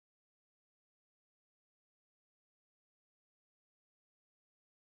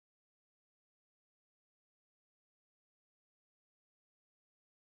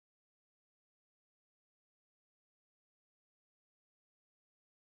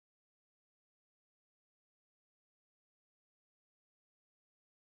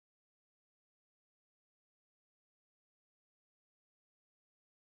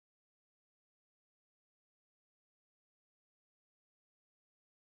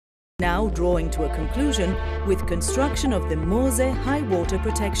now drawing to a conclusion with construction of the Mose High Water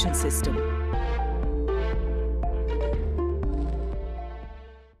Protection System.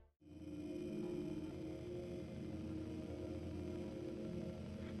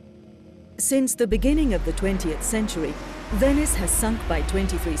 Since the beginning of the 20th century, Venice has sunk by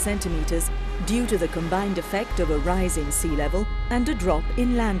 23 centimeters due to the combined effect of a rise in sea level and a drop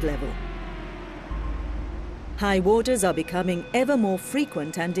in land level. High waters are becoming ever more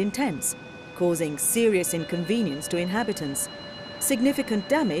frequent and intense, causing serious inconvenience to inhabitants, significant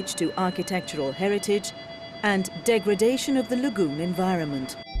damage to architectural heritage, and degradation of the lagoon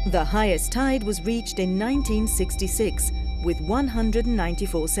environment. The highest tide was reached in 1966 with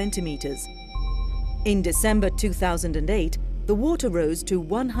 194 centimeters. In December 2008, the water rose to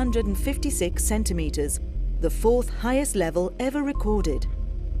 156 centimeters, the fourth highest level ever recorded.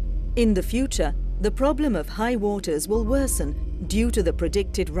 In the future, the problem of high waters will worsen due to the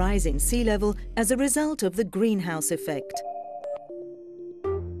predicted rise in sea level as a result of the greenhouse effect.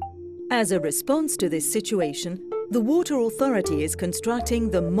 As a response to this situation, the Water Authority is constructing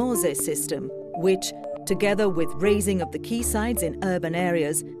the Mose system, which, together with raising of the quaysides in urban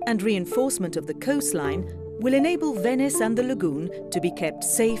areas and reinforcement of the coastline, will enable Venice and the lagoon to be kept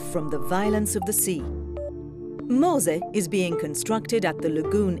safe from the violence of the sea. Mose is being constructed at the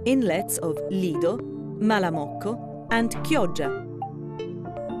lagoon inlets of Lido, Malamocco and Chioggia.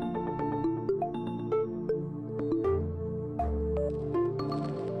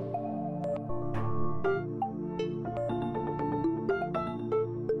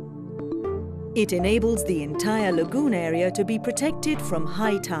 It enables the entire lagoon area to be protected from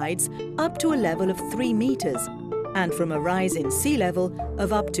high tides up to a level of 3 meters and from a rise in sea level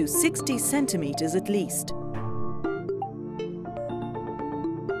of up to 60 centimeters at least.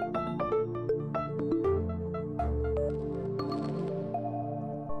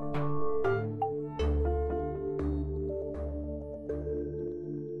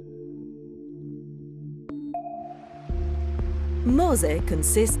 Mose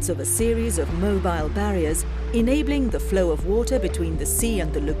consists of a series of mobile barriers enabling the flow of water between the sea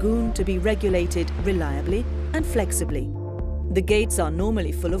and the lagoon to be regulated reliably and flexibly. The gates are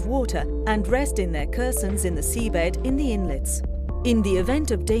normally full of water and rest in their caissons in the seabed in the inlets. In the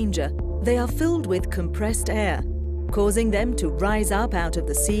event of danger, they are filled with compressed air, causing them to rise up out of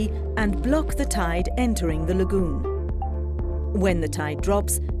the sea and block the tide entering the lagoon. When the tide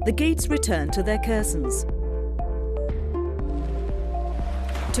drops, the gates return to their caissons.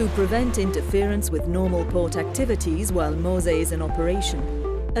 To prevent interference with normal port activities while Mose is in operation,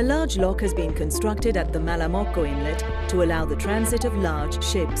 a large lock has been constructed at the Malamocco inlet to allow the transit of large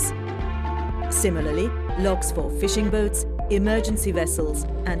ships. Similarly, locks for fishing boats, emergency vessels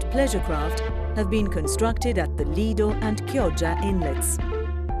and pleasure craft have been constructed at the Lido and Chioggia inlets.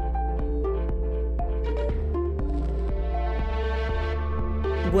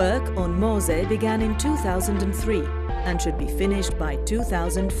 Work on Mose began in 2003 and should be finished by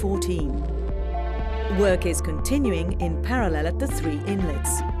 2014. Work is continuing in parallel at the 3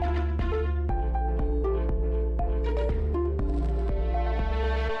 inlets.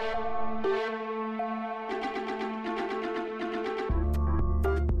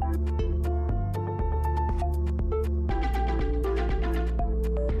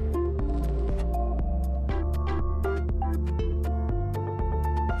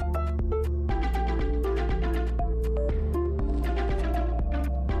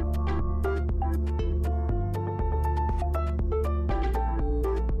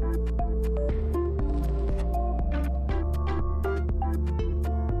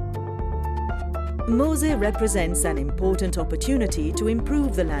 Mose represents an important opportunity to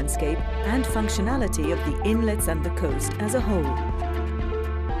improve the landscape and functionality of the inlets and the coast as a whole.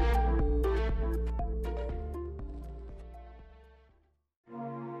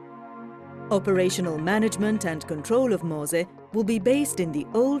 Operational management and control of Mose will be based in the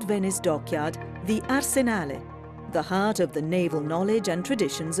old Venice dockyard, the Arsenale, the heart of the naval knowledge and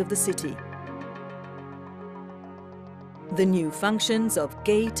traditions of the city. The new functions of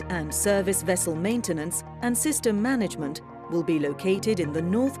gate and service vessel maintenance and system management will be located in the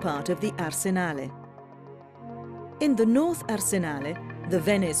north part of the Arsenale. In the North Arsenale, the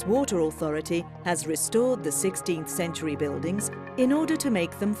Venice Water Authority has restored the 16th century buildings in order to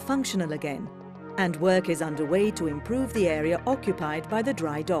make them functional again, and work is underway to improve the area occupied by the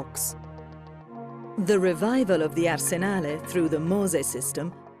dry docks. The revival of the Arsenale through the Mose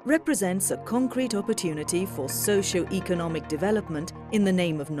system represents a concrete opportunity for socio-economic development in the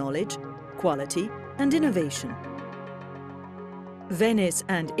name of knowledge, quality and innovation. Venice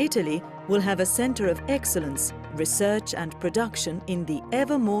and Italy will have a centre of excellence research and production in the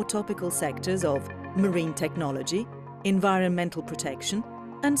ever more topical sectors of marine technology, environmental protection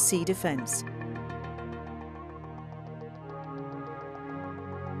and sea defence.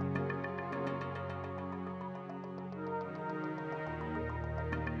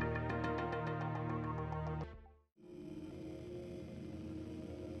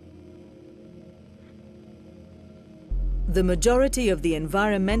 The majority of the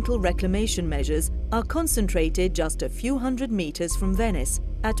environmental reclamation measures are concentrated just a few hundred meters from Venice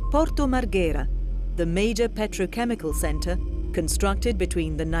at Porto Marghera, the major petrochemical centre constructed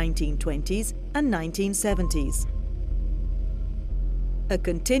between the 1920s and 1970s. A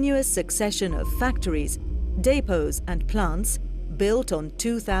continuous succession of factories, depots and plants built on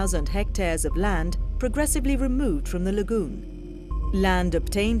 2,000 hectares of land progressively removed from the lagoon. Land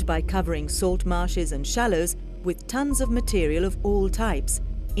obtained by covering salt marshes and shallows with tons of material of all types,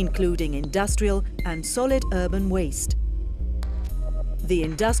 including industrial and solid urban waste. The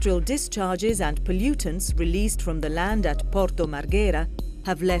industrial discharges and pollutants released from the land at Porto Marghera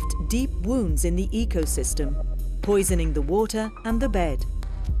have left deep wounds in the ecosystem, poisoning the water and the bed,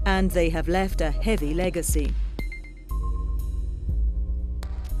 and they have left a heavy legacy.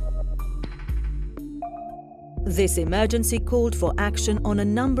 This emergency called for action on a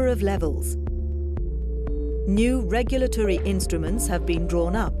number of levels. New regulatory instruments have been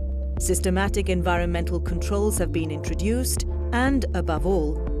drawn up, systematic environmental controls have been introduced, and, above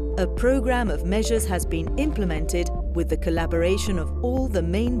all, a programme of measures has been implemented with the collaboration of all the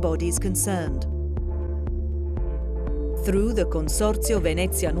main bodies concerned. Through the Consorzio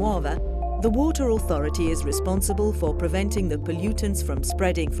Venezia Nuova, the Water Authority is responsible for preventing the pollutants from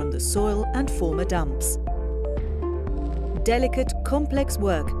spreading from the soil and former dumps. Delicate, complex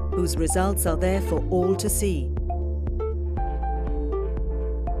work whose results are there for all to see.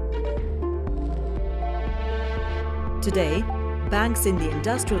 Today, banks in the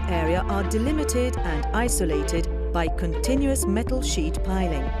industrial area are delimited and isolated by continuous metal sheet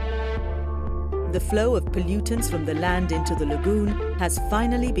piling. The flow of pollutants from the land into the lagoon has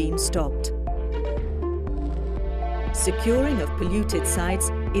finally been stopped. Securing of polluted sites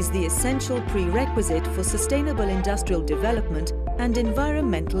is the essential prerequisite for sustainable industrial development and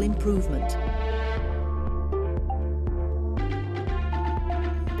environmental improvement.